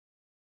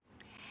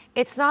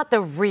It's not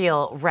the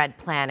real red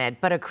planet,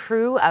 but a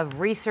crew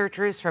of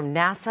researchers from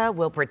NASA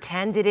will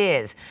pretend it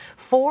is.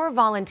 4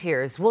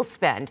 volunteers will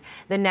spend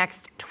the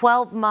next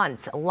 12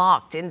 months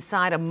locked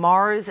inside a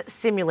Mars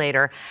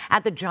simulator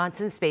at the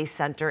Johnson Space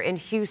Center in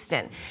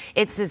Houston.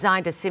 It's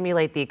designed to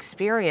simulate the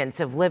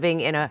experience of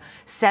living in a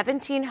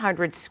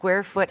 1,700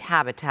 square foot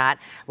habitat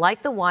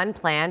like the one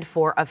planned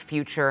for a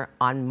future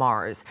on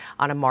Mars,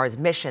 on a Mars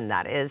mission,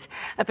 that is.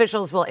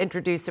 Officials will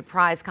introduce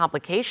surprise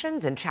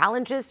complications and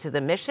challenges to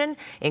the mission,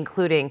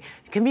 including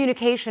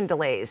communication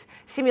delays,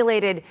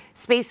 simulated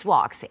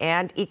spacewalks,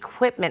 and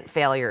equipment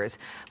failures.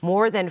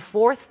 More than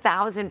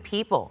 4,000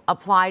 people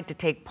applied to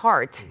take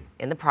part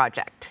in the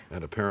project.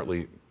 And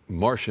apparently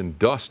Martian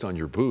dust on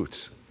your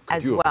boots. Could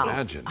As you well.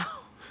 imagine?